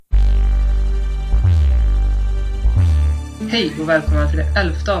Hej och välkomna till det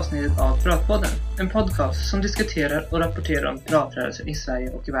 11:e avsnittet av Piratpodden. En podcast som diskuterar och rapporterar om piratrörelsen i Sverige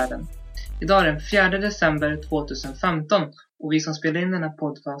och i världen. Idag är den 4 december 2015 och vi som spelar in den här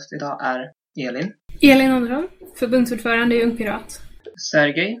podcast idag är Elin Andersson, förbundsordförande i Ung Pirat.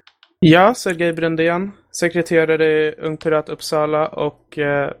 Sergej. Ja, Sergej Brendén, sekreterare i Ung Pirat Uppsala och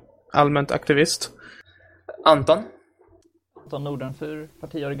allmänt aktivist. Anton Nordenfur,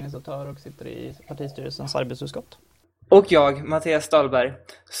 partiorganisatör och sitter i partistyrelsens arbetsutskott. Och jag, Mattias Dahlberg,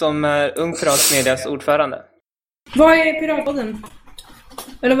 som är Ung Pirat Medias ordförande. Vad är Piratpodden?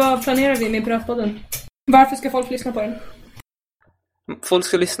 Eller vad planerar vi med Piratpodden? Varför ska folk lyssna på den? Folk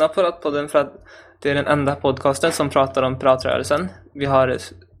ska lyssna på Piratpodden för att det är den enda podcasten som pratar om piratrörelsen. Vi har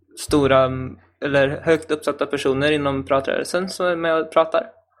högt uppsatta personer inom piratrörelsen som är med och pratar.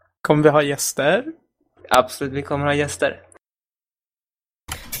 Kommer vi ha gäster? Absolut, vi kommer ha gäster.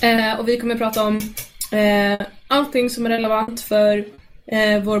 Och vi kommer prata om allting som är relevant för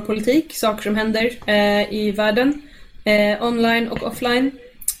vår politik, saker som händer i världen, online och offline,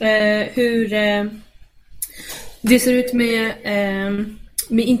 hur det ser ut med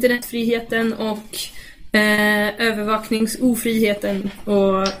internetfriheten och övervakningsofriheten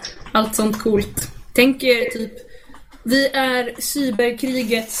och allt sånt coolt. Tänk er typ, vi är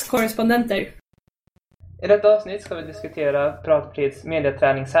cyberkrigets korrespondenter. I detta avsnitt ska vi diskutera Piratpartiets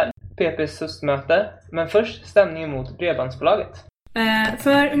mediaträningshelg, PPs höstmöte, men först stämningen mot Bredbandsbolaget.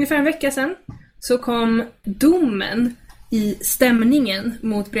 För ungefär en vecka sedan så kom domen i stämningen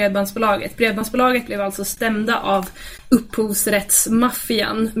mot Bredbandsbolaget. Bredbandsbolaget blev alltså stämda av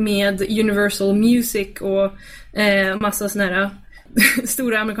upphovsrättsmaffian med Universal Music och massa såna här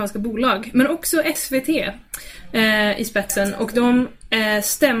stora amerikanska bolag. Men också SVT i spetsen. Och de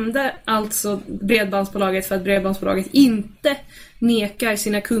stämde alltså Bredbandsbolaget för att Bredbandsbolaget inte nekar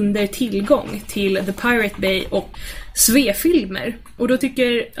sina kunder tillgång till The Pirate Bay och Svefilmer. Och då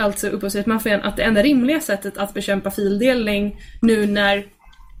tycker alltså upphovsrättsmaffian att det enda rimliga sättet att bekämpa fildelning nu när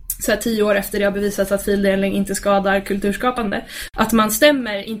så här 10 år efter det har bevisats att fildelning inte skadar kulturskapande, att man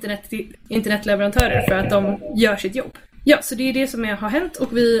stämmer internetleverantörer för att de gör sitt jobb. Ja, så det är det som har hänt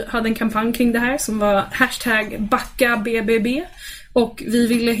och vi hade en kampanj kring det här som var #BackaBBB och vi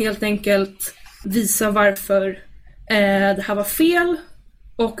ville helt enkelt visa varför det här var fel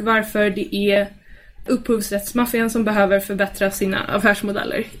och varför det är upphovsrättsmaffian som behöver förbättra sina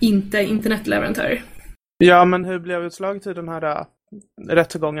affärsmodeller, inte internetleverantörer. Ja, men hur blev utslaget i den här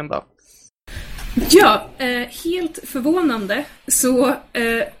rättegången då? Ja, helt förvånande så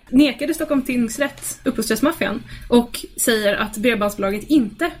nekade Stockholms tingsrätt upphovsrättsmaffian och säger att Bredbandsbolaget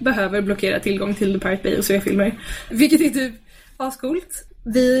inte behöver blockera tillgång till The Pirate Bay och Svefilmer. Vilket är typ ascoolt.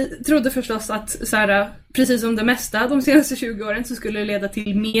 Vi trodde förstås att så här, precis som det mesta de senaste 20 åren så skulle det leda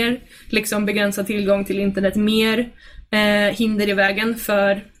till mer liksom begränsad tillgång till internet, mer hinder i vägen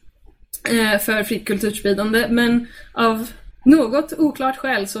för fritt kulturspridande. Men av något oklart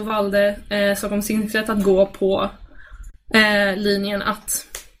skäl så valde Stockholms tingsrätt att gå på linjen att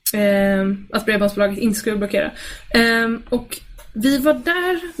Bredbandsbolaget inte skulle blockera. Och vi var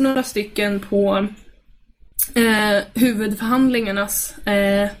där några stycken på huvudförhandlingarnas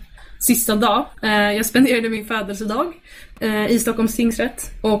sista dag. Jag spenderade min födelsedag i Stockholms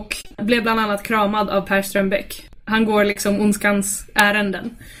tingsrätt och blev bland annat kramad av Per Strömbäck. Han går liksom ondskans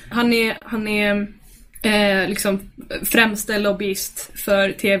ärenden. Han är liksom främste lobbyist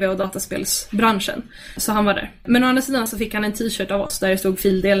för tv- och dataspelsbranschen. Så han var där. Men å andra sidan så fick han en t-shirt av oss där det stod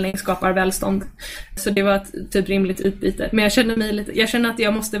fildelning skapar välstånd. Så det var ett typ rimligt utbyte. Men jag känner att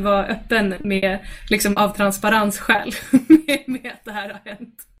jag måste vara öppen med liksom av transparensskäl med att det här har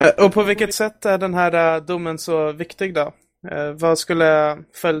hänt. Och på vilket sätt är den här domen så viktig då? Vad skulle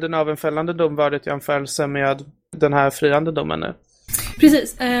följden av en fällande dom varit i jämförelse med den här friande domen nu?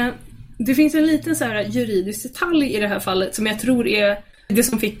 Precis. Det finns en liten så här juridisk detalj i det här fallet som jag tror är det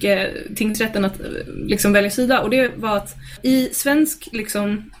som fick tingsrätten att liksom välja sida. Och det var att i svensk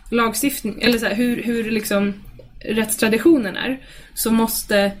liksom lagstiftning, eller så här, hur liksom rättstraditionen är, så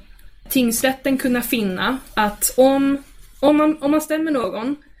måste tingsrätten kunna finna att om man stämmer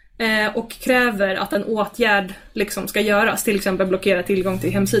någon och kräver att en åtgärd liksom ska göras, till exempel blockera tillgång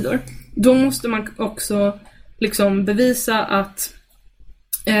till hemsidor, då måste man också liksom bevisa att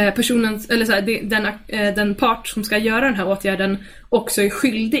personen, eller så här, den part som ska göra den här åtgärden också är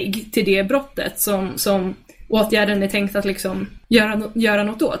skyldig till det brottet som åtgärden är tänkt att liksom göra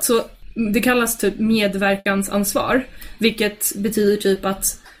något åt. Så det kallas typ medverkansansvar, vilket betyder typ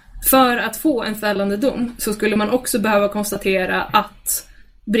att för att få en fällande dom så skulle man också behöva konstatera att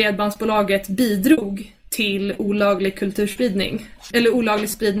Bredbandsbolaget bidrog till olaglig kulturspridning eller olaglig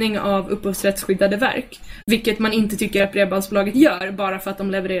spridning av upphovsrättsskyddade verk, vilket man inte tycker att bredbandsbolaget gör bara för att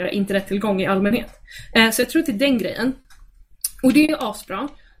de levererar internettillgång i allmänhet. Så jag tror att det är den grejen. Och det är asbra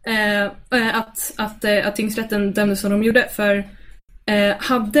att tingsrätten dömde som de gjorde, för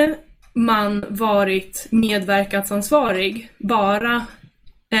hade man varit medverkansansvarig bara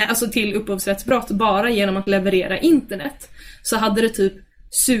alltså till upphovsrättsbrott bara genom att leverera internet, så hade det typ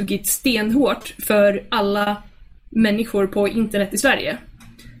sugit stenhårt för alla människor på internet i Sverige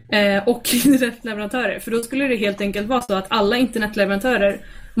och internetleverantörer. För då skulle det helt enkelt vara så att alla internetleverantörer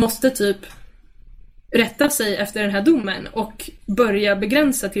måste typ rätta sig efter den här domen och börja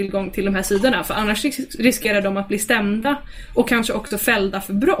begränsa tillgång till de här sidorna, för annars riskerar de att bli stämda och kanske också fällda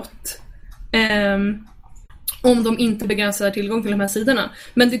för brott om de inte begränsar tillgång till de här sidorna.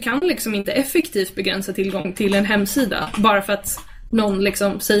 Men du kan liksom inte effektivt begränsa tillgång till en hemsida bara för att någon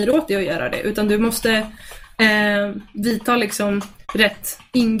liksom säger åt dig att göra det, utan du måste vidta liksom rätt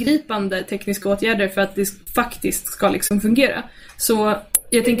ingripande tekniska åtgärder för att det faktiskt ska liksom fungera. Så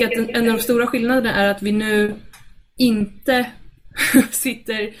jag tänker att en av de stora skillnaderna är att vi nu inte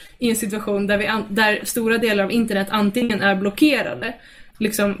sitter i en situation där stora delar av internet antingen är blockerade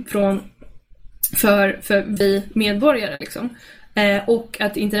liksom för vi medborgare liksom, och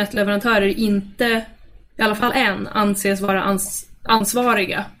att internetleverantörer inte, i alla fall än, anses vara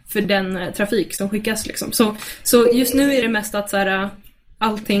ansvariga för den trafik som skickas liksom. Så just nu är det mest att så här,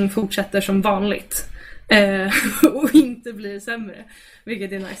 allting fortsätter som vanligt och inte blir sämre,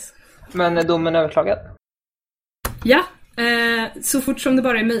 vilket är nice. Men är domen överklagad? Ja, så fort som det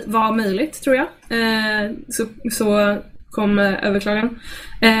bara var möjligt, tror jag, så kom överklagan.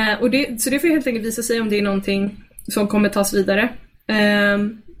 Så det får helt enkelt visa sig om det är någonting som kommer tas vidare.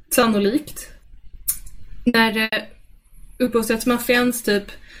 Sannolikt. När upphovsrättsmaffians typ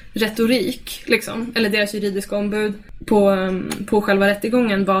retorik, liksom, eller deras juridiska ombud på själva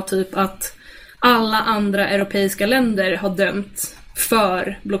rättegången var typ att alla andra europeiska länder har dömt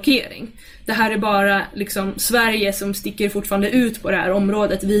för blockering. Det här är bara liksom Sverige som sticker fortfarande ut på det här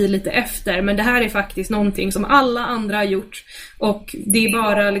området. Vi är lite efter, men det här är faktiskt någonting som alla andra har gjort, och det är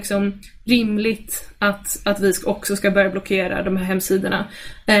bara liksom rimligt att vi också ska börja blockera de här hemsidorna.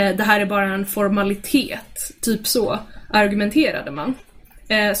 Det här är bara en formalitet, typ så argumenterade man.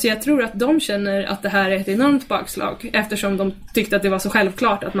 Så jag tror att de känner att det här är ett enormt bakslag, eftersom de tyckte att det var så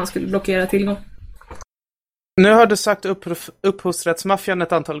självklart att man skulle blockera tillgång. Nu har du sagt upphovsrättsmaffian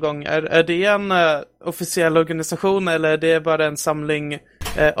ett antal gånger. Är det en officiell organisation, eller är det bara en samling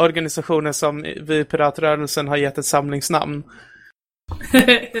organisationer som vi i piratrörelsen har gett ett samlingsnamn?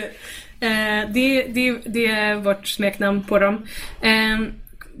 Det är vårt smeknamn på dem.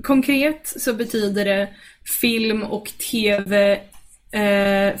 Konkret så betyder det film-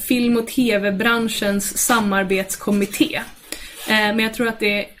 och tv-branschens samarbetskommitté. Men jag tror att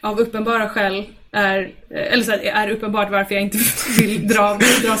det av uppenbara skäl är uppenbart varför jag inte vill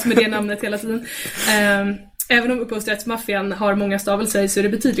dras med det namnet hela tiden. Även om upphovsrättsmaffian har många stavelser, så är det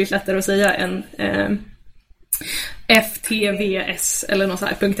betydligt lättare att säga än FTVS eller något så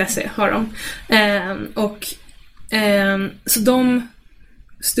här, .se har de. Så de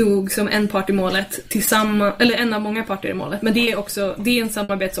stod som en part i målet tillsammans, eller en av många parter i målet, men det är en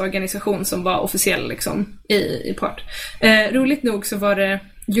samarbetsorganisation som var officiell liksom i part. Roligt nog så var det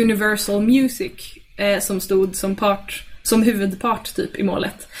Universal Music som stod som huvudpart typ i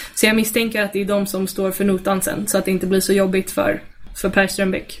målet. Så jag misstänker att det är de som står för notan sen, så att det inte blir så jobbigt för Per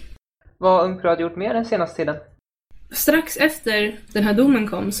Strömbäck. Vad har Unkrad gjort mer den senaste tiden? Strax efter den här domen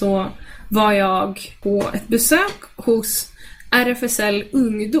kom så var jag på ett besök hos RFSL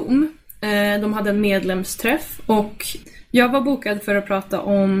Ungdom. De hade en medlemsträff och jag var bokad för att prata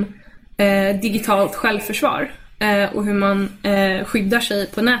om digitalt självförsvar och hur man skyddar sig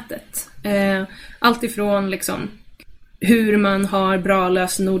på nätet. Allt ifrån liksom hur man har bra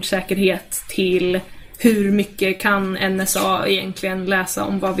lösenordssäkerhet till hur mycket kan NSA egentligen läsa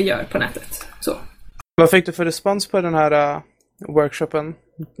om vad vi gör på nätet. Så. Vad fick du för respons på den här workshopen?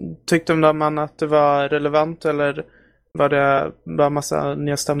 Tyckte man att det var relevant, eller var det bara massa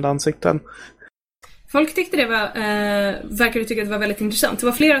nedstämda ansikten? Folk tyckte det verkade tycka att det var väldigt intressant. Det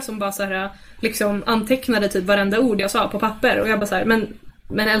var flera som bara så här, liksom antecknade typ varenda ord jag sa på papper, och jag bara så här, men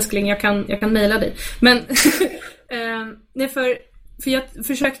älskling, jag kan mejla dig. Men för jag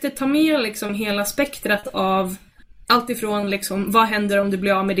försökte ta med liksom hela spektrat av allt ifrån liksom, vad händer om du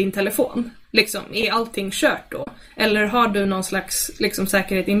blir av med din telefon? Liksom, är allting kört då? Eller har du någon slags liksom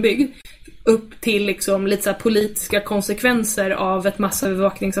säkerhet inbyggd? Upp till liksom lite så här politiska konsekvenser av ett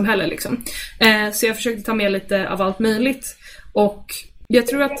massövervakningssamhälle liksom. Så jag försökte ta med lite av allt möjligt, och jag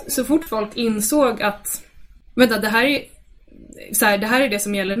tror att så fort folk insåg att vänta, det här är det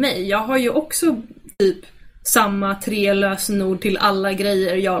som gäller mig. Jag har ju också typ samma 3 lösenord till alla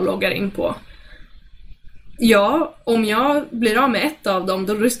grejer jag loggar in på. Ja, om jag blir av med ett av dem,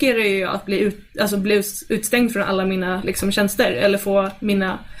 då riskerar jag ju att bli utstängd från alla mina liksom, tjänster eller få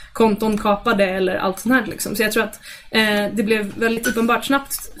mina konton kapade eller allt sånt här liksom. Så jag tror att det blev väldigt uppenbart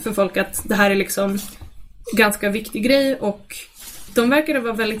snabbt för folk att det här är liksom ganska viktig grej, och de verkade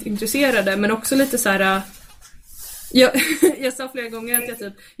vara väldigt intresserade, men också lite så här. Jag sa flera gånger att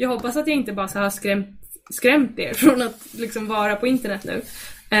jag hoppas att jag inte bara så har skrämt er från att liksom vara på internet nu.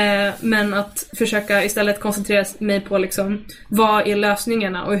 Men att försöka istället koncentrera mig på liksom, vad är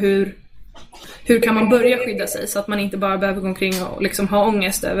lösningarna och hur kan man börja skydda sig så att man inte bara behöver gå omkring och liksom ha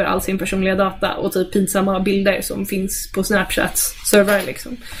ångest över all sin personliga data och typ pinsamma bilder som finns på Snapchats server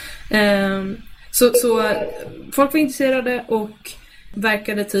liksom. Så folk var intresserade och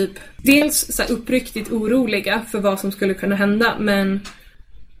verkade typ dels så här uppriktigt oroliga för vad som skulle kunna hända, men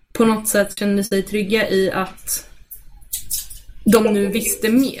på något sätt kände sig trygga i att de nu visste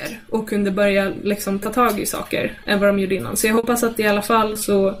mer och kunde börja liksom ta tag i saker än vad de gjorde innan. Så jag hoppas att i alla fall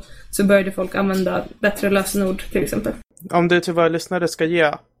så började folk använda bättre lösenord till exempel. Om du till våra lyssnare ska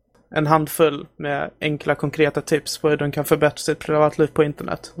ge en handfull med enkla konkreta tips på hur de kan förbättra sitt privatliv på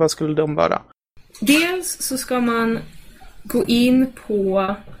internet, vad skulle de vara? Dels så ska man gå in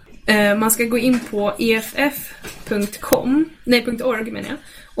på eff.org menar jag,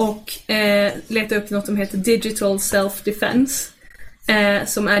 och leta upp något som heter Digital Self-Defense,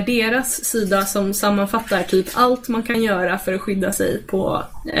 som är deras sida som sammanfattar typ allt man kan göra för att skydda sig på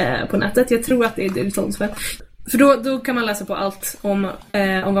nätet. Jag tror att det är Digital Defense. För då kan man läsa på allt om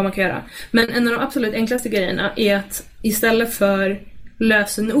vad man kan göra. Men en av de absolut enklaste grejerna är att istället för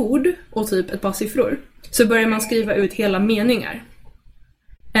lösenord och typ ett par siffror så börjar man skriva ut hela meningar.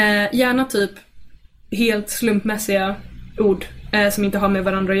 Gärna typ helt slumpmässiga ord som inte har med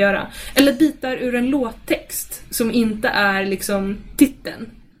varandra att göra. Eller bitar ur en låttext som inte är liksom titeln.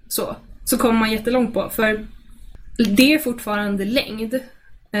 Så kommer man jättelångt på. För det är fortfarande längd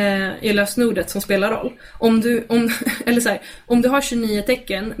i lösenordet som spelar roll. Om du har 29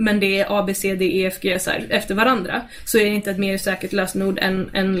 tecken men det är A, B, C, D, E, F, G så här, efter varandra, så är det inte ett mer säkert lösenord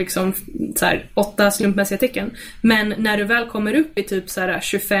än liksom, så här, 8 slumpmässiga tecken. Men när du väl kommer upp i typ så här,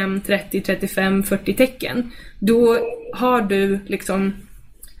 25, 30, 35, 40 tecken, då har du liksom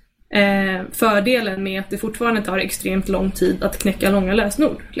fördelen med att det fortfarande tar extremt lång tid att knäcka långa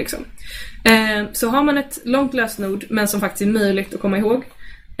lösenord liksom. Så har man ett långt lösenord men som faktiskt är möjligt att komma ihåg,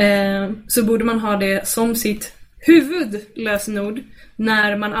 så borde man ha det som sitt huvudlösenord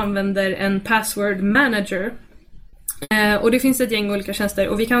när man använder en password manager. Och det finns ett gäng olika tjänster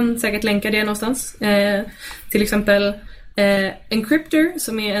och vi kan säkert länka det någonstans. Till exempel Encryptor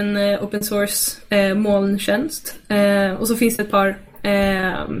som är en open source molntjänst. Och så finns det ett par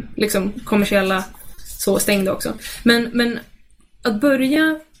liksom kommersiella så stängda också. Men att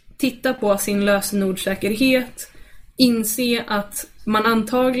börja titta på sin lösenordssäkerhet, inse att man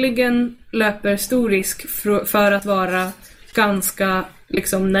antagligen löper stor risk för att vara ganska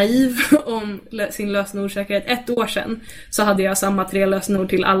liksom naiv om sin lösenordssäkerhet. 1 år sedan så hade jag samma 3 lösenord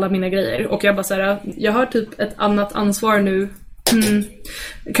till alla mina grejer. Och jag bara såhär, jag har typ ett annat ansvar nu.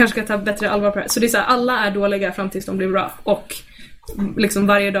 Kanske ska ta bättre allvar på det. Så det är såhär, alla är dåliga fram tills de blir bra. Och liksom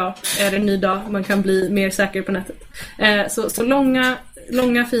varje dag är det en ny dag. Man kan bli mer säker på nätet. Så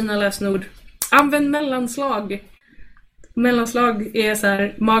långa fina lösenord. Använd mellanslag. Mellanslag är så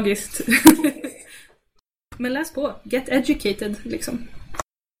här magiskt. Men läs på. Get educated liksom.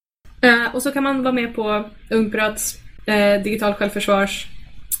 Och så kan man vara med på Ung Pirats digital självförsvars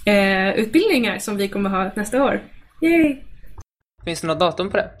utbildningar som vi kommer ha nästa år. Yay! Finns det något datum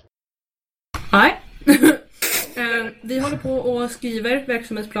på det? Nej. Vi håller på och skriver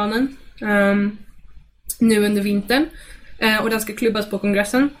verksamhetsplanen nu under vintern. Och den ska klubbas på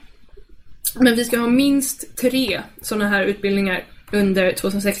kongressen. Men vi ska ha minst 3 sådana här utbildningar under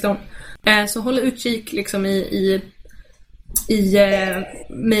 2016. Så håll utkik liksom i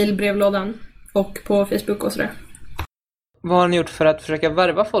mailbrevlådan och på Facebook och sådär. Vad har ni gjort för att försöka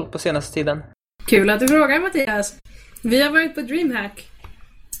värva folk på senaste tiden? Kul att du frågar, Mattias. Vi har varit på DreamHack.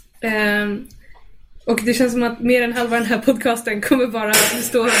 Och det känns som att mer än halva den här podcasten kommer bara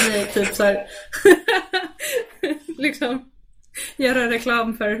bestå av mig typ så här. Liksom göra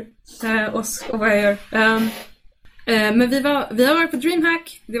reklam för oss och vad jag gör. Men vi har varit på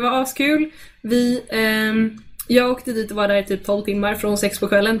DreamHack. Det var askul. Jag åkte dit och var där i typ 12 timmar från 6 på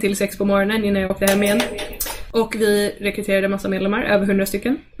kvällen till 6 på morgonen innan jag åkte hem igen. Och vi rekryterade massa medlemmar, över 100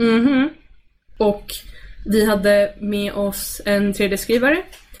 stycken. Och vi hade med oss en 3D-skrivare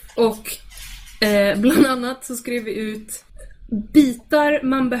och bland annat så skrev vi ut bitar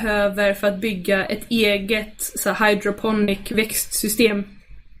man behöver för att bygga ett eget så hydroponic växtsystem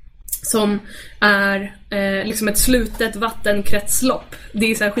som är liksom ett slutet vattenkretslopp.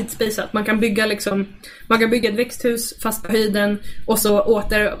 Det är så här skitspejsat. Man kan bygga ett växthus fast på höjden och så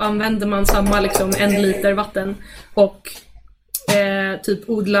återanvänder man samma liksom 1 liter vatten och typ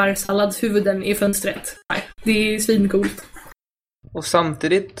odlar salladshuvuden i fönstret. Det är svincoolt. Och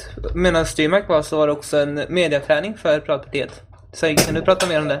samtidigt, medan Styrmark var, så var det också en mediaträning för Piratpartiet. Så kan du prata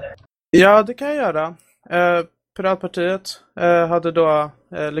mer om det? Ja, det kan jag göra. Piratpartiet hade då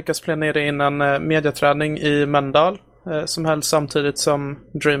lyckats planera in en mediaträning i Mölndal som hölls samtidigt som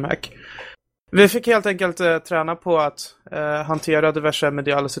DreamHack. Vi fick helt enkelt träna på att hantera diverse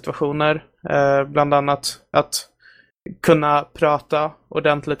mediala situationer. Bland annat att kunna prata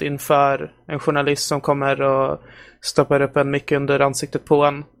ordentligt inför en journalist som kommer och stoppar upp en mick under ansiktet på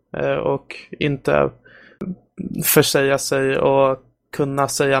en och inte försäga sig och kunna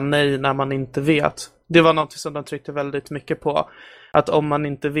säga nej när man inte vet. Det var något som de tryckte väldigt mycket på. Att om man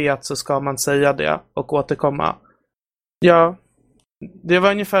inte vet så ska man säga det och återkomma. Ja, det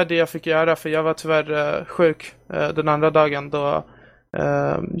var ungefär det jag fick göra, för jag var tyvärr sjuk den andra dagen då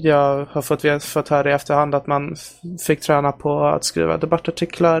jag har fått höra i efterhand att man fick träna på att skriva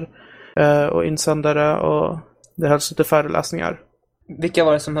debattartiklar och insändare, och det hölls lite föreläsningar. Vilka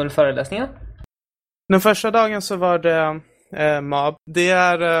var det som höll föreläsningar? Den första dagen så var det MAB. Det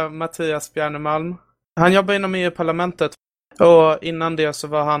är Mattias Bjärnemalm. Han jobbar inom EU-parlamentet, och innan det så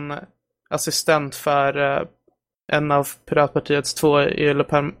var han assistent för en av Piratpartiets 2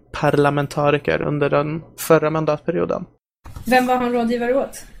 EU-parlamentariker under den förra mandatperioden. Vem var han rådgivare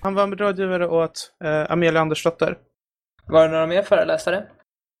åt? Han var rådgivare åt Amelia Andersdotter. Var det några mer föreläsare? Jag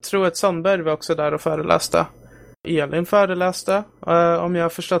tror att Sandberg var också där och föreläste. Elin föreläste, om jag har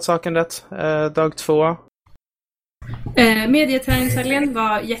förstått saken rätt, dag 2. Medieträningshelgen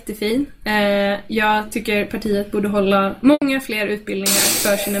var jättefin. Jag tycker partiet borde hålla många fler utbildningar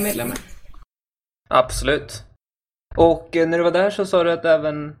för sina medlemmar. Absolut. Och när du var där så sa du att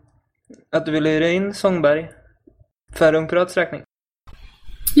även att du ville hyra in Sångberg för Ung Pirats räkning.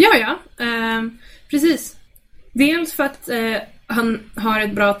 Ja. Precis. Dels för att han har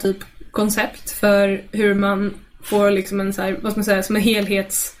ett bra typ koncept för hur man får liksom en så här, vad ska man säga, som en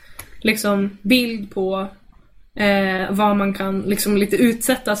helhets liksom bild på vad man kan liksom lite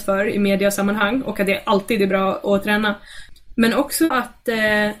utsättas för i mediasammanhang, och att det alltid är bra att träna. Men också att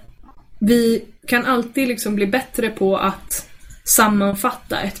vi kan alltid liksom bli bättre på att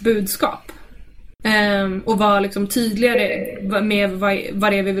sammanfatta ett budskap och vara liksom tydligare med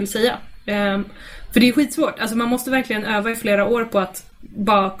vad det är vi vill säga. För det är skitsvårt. Alltså man måste verkligen öva i flera år på att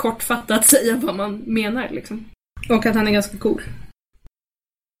bara kortfattat säga vad man menar liksom. Och att han är ganska cool.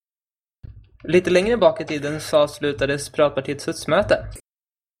 Lite längre bak i tiden så avslutades Piratpartiets höstmöte.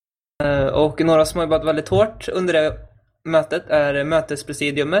 Och några som har jobbat väldigt hårt under det mötet är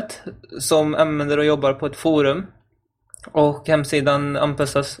mötespresidiumet, som använder och jobbar på ett forum. Och hemsidan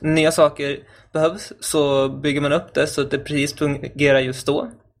anpassas, nya saker behövs, så bygger man upp det så att det precis fungerar just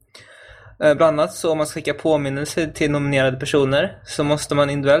då. Bland annat så om man ska skicka påminnelser till nominerade personer så måste man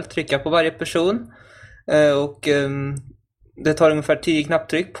individuellt trycka på varje person. Och det tar ungefär 10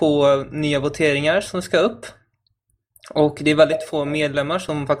 knapptryck på nya voteringar som ska upp. Och det är väldigt få medlemmar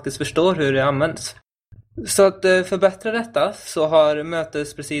som faktiskt förstår hur det används. Så att förbättra detta så har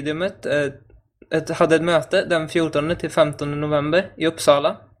mötespresidiumet hade ett möte den 14 till 15 november i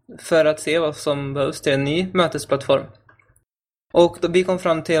Uppsala för att se vad som behövs till en ny mötesplattform. Och då vi kom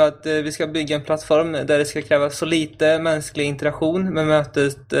fram till att vi ska bygga en plattform där det ska krävas så lite mänsklig interaktion med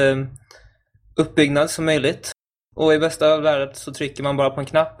mötet uppbyggnad som möjligt. Och i bästa av världen så trycker man bara på en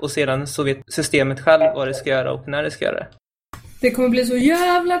knapp och sedan så vet systemet själv vad det ska göra och när det ska göra det. Det kommer bli så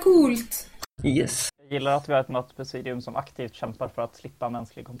jävla coolt! Yes. Jag gillar att vi har ett mötespresidium som aktivt kämpar för att slippa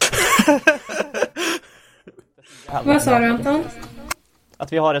mänsklig kontakt. Vad sa du, Anton?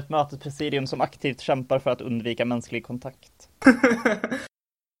 Att vi har ett mötespresidium som aktivt kämpar för att undvika mänsklig kontakt.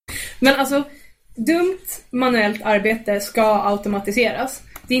 Men alltså, dumt manuellt arbete ska automatiseras.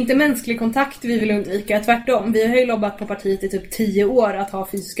 Det är inte mänsklig kontakt vi vill undvika, tvärtom. Vi har ju lobbat på partiet i typ 10 år att ha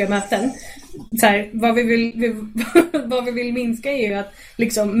fysiska möten. Så här, vad vi vill minska är ju att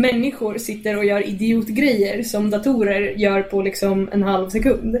liksom, människor sitter och gör idiotgrejer som datorer gör på liksom en halv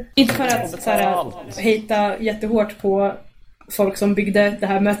sekund. Inte för att så här, hejta jättehårt på folk som byggde det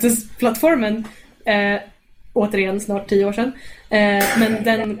här mötesplattformen återigen snart 10 år sedan. Men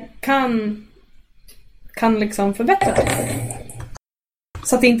den kan liksom förbättras.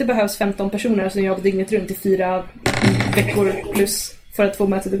 Så att det inte behövs 15 personer som jobbar dygnet runt i 4 veckor plus för att få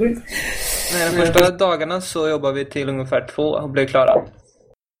mötet att gå runt. Nej, de första dagarna så jobbar vi till ungefär 2 och blir klara.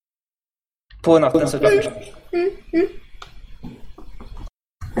 På natten såklart.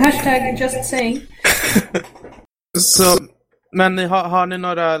 Hashtag just saying. Så, men har ni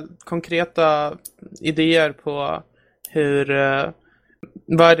några konkreta idéer på hur...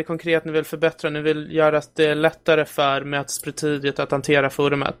 vad är det konkret ni vill förbättra? Ni vill göra att det är lättare för mötespresidiet att hantera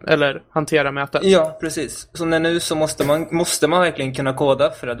forumet, eller hantera mötet? Ja, precis. Som det är nu så måste man verkligen kunna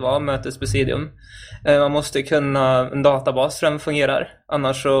koda för att vara mötespresidium. Man måste kunna en databas för den fungerar.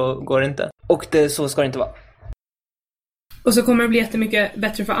 Annars så går det inte. Och så ska det inte vara. Och så kommer det bli jättemycket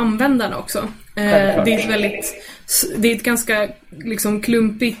bättre för användarna också. Det är ett ganska liksom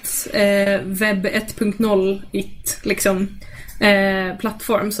klumpigt webb 1.0-igt liksom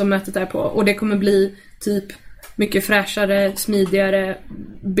plattform som mötet är på. Och det kommer bli typ mycket fräschare, smidigare,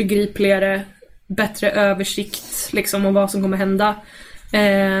 begripligare, bättre översikt liksom om vad som kommer hända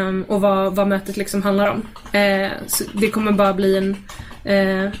och vad mötet liksom handlar om. Så det kommer bara bli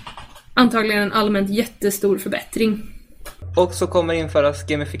antagligen en allmänt jättestor förbättring. Och så kommer införas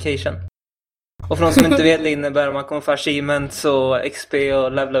gamification. Och för de som inte vet det innebär att man kommer få achievements och XP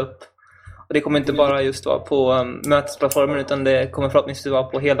och levela upp. Och det kommer inte bara just vara på mötesplattformen utan det kommer förhoppningsvis vara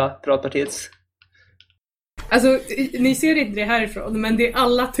på hela Piratpartiets. Alltså, ni ser inte det härifrån, men det är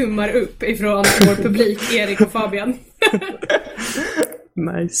alla tummar upp ifrån vår publik, Erik och Fabian.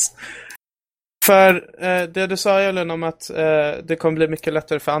 Nice. För det du sa, Jelen, om att det kommer bli mycket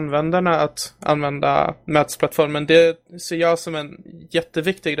lättare för användarna att använda mötesplattformen, det ser jag som en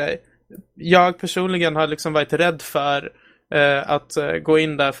jätteviktig grej. Jag personligen har liksom varit rädd för att gå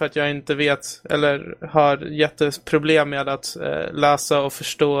in där för att jag inte vet eller har jätteproblem med att läsa och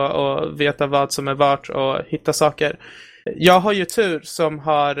förstå och veta vad som är vart och hitta saker. Jag har ju tur som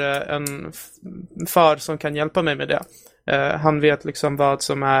har en far som kan hjälpa mig med det. Han vet liksom vad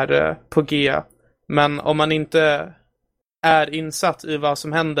som är på G. Men om man inte är insatt i vad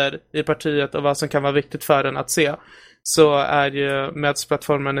som händer i partiet och vad som kan vara viktigt för en att se, så är ju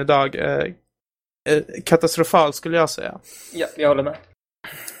mötesplattformen idag katastrofal, skulle jag säga. Ja, jag håller med.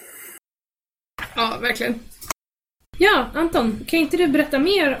 Ja, verkligen. Ja, Anton, kan inte du berätta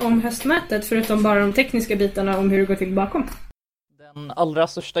mer om höstmötet förutom bara de tekniska bitarna om hur det går till bakom? Den allra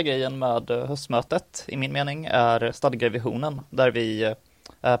största grejen med höstmötet, i min mening, är stadgerevisionen, där vi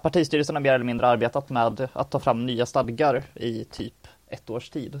partistyrelsen har mer eller mindre arbetat med att ta fram nya stadgar i typ 1 års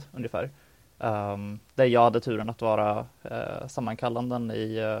tid ungefär. Där jag hade turen att vara sammankallanden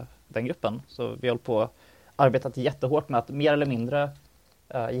i den gruppen. Så vi höll på arbetat jättehårt med att mer eller mindre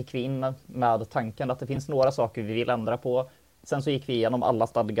gick vi in med tanken att det finns några saker vi vill ändra på. Sen så gick vi igenom alla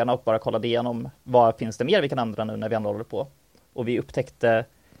stadgarna och bara kollade igenom vad finns det mer vi kan ändra nu när vi ändå håller på. Och vi upptäckte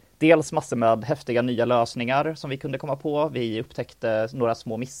dels massor med häftiga nya lösningar som vi kunde komma på. Vi upptäckte några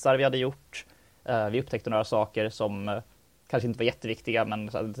små missar vi hade gjort. Vi upptäckte några saker som kanske inte var jätteviktiga, men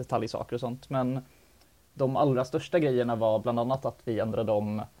detaljsaker och sånt. Men de allra största grejerna var bland annat att vi ändrade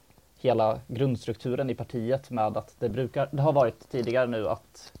om hela grundstrukturen i partiet med att det har varit tidigare nu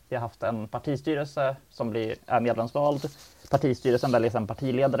att vi har haft en partistyrelse som är medlemsvald. Partistyrelsen väljer sen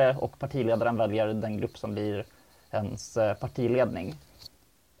partiledare och partiledaren väljer den grupp som blir ens partiledning.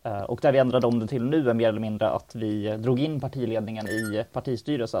 Och där vi ändrade om det till nu är mer eller mindre att vi drog in partiledningen i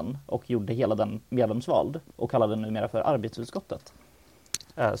partistyrelsen och gjorde hela den medlemsvald och kallade den numera för arbetsutskottet.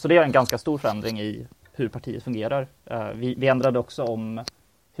 Så det är en ganska stor förändring i hur partiet fungerar. Vi ändrade också om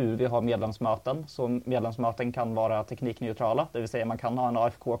hur vi har medlemsmöten. Så medlemsmöten kan vara teknikneutrala, det vill säga man kan ha en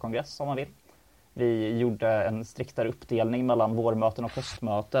AFK-kongress om man vill. Vi gjorde en striktare uppdelning mellan vårmöten och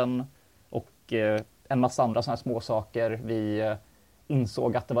höstmöten och en massa andra sådana små saker. Vi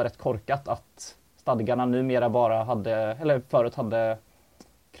insåg att det var rätt korkat att stadgarna numera bara förut hade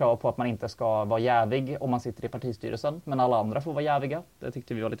krav på att man inte ska vara jävig om man sitter i partistyrelsen, men alla andra får vara jäviga. Det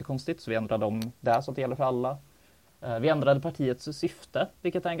tyckte vi var lite konstigt, så vi ändrade om det så att det gäller för alla. Vi ändrade partiets syfte,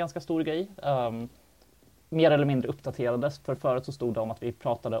 vilket är en ganska stor grej. Mer eller mindre uppdaterades, för förut så stod det om att vi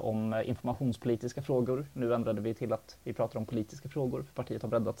pratade om informationspolitiska frågor. Nu ändrade vi till att vi pratar om politiska frågor, för partiet har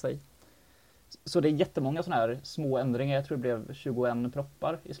breddat sig. Så det är jättemånga sådana här små ändringar. Jag tror det blev 21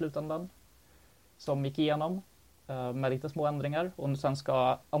 proppar i slutändan som gick igenom med lite små ändringar. Och sen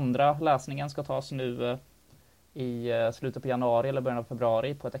ska andra läsningen ska tas nu i slutet på januari eller början av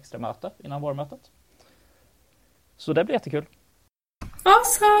februari på ett extra möte innan vårmötet. Så det blir jättekul.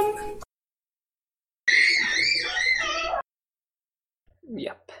 Awesome!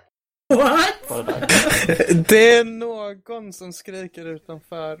 Japp. What? Det är någon som skriker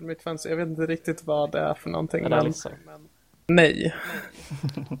utanför mitt fönster. Jag vet inte riktigt vad det är för någonting. Nej.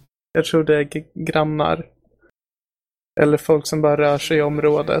 Jag tror det är grannar. Eller folk som bara rör sig i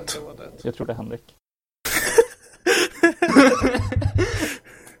området. Jag tror det är Henrik.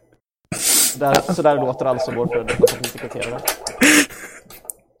 Så där låter alltså vår före detta partisekreterare.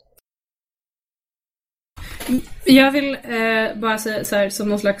 Jag vill bara säga så här, som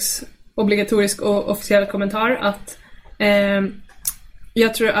någon slags obligatorisk och officiell kommentar att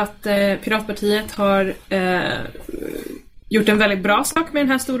jag tror att Piratpartiet har gjort en väldigt bra sak med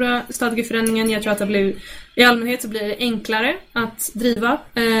den här stora stadgeförändringen. Jag tror att det blir, i allmänhet så blir det enklare att driva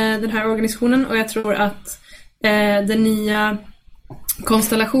den här organisationen, och jag tror att den nya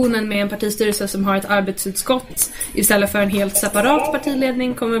konstellationen med en partistyrelse som har ett arbetsutskott istället för en helt separat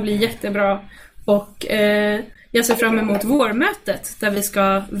partiledning kommer att bli jättebra. Och jag ser fram emot vårmötet där vi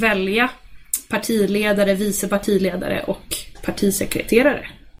ska välja partiledare, vice partiledare och partisekreterare.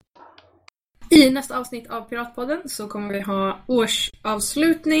 I nästa avsnitt av Piratpodden så kommer vi ha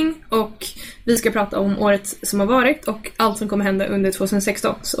årsavslutning och vi ska prata om året som har varit och allt som kommer hända under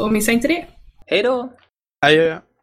 2016. Så missa inte det. Hej då! Adjö.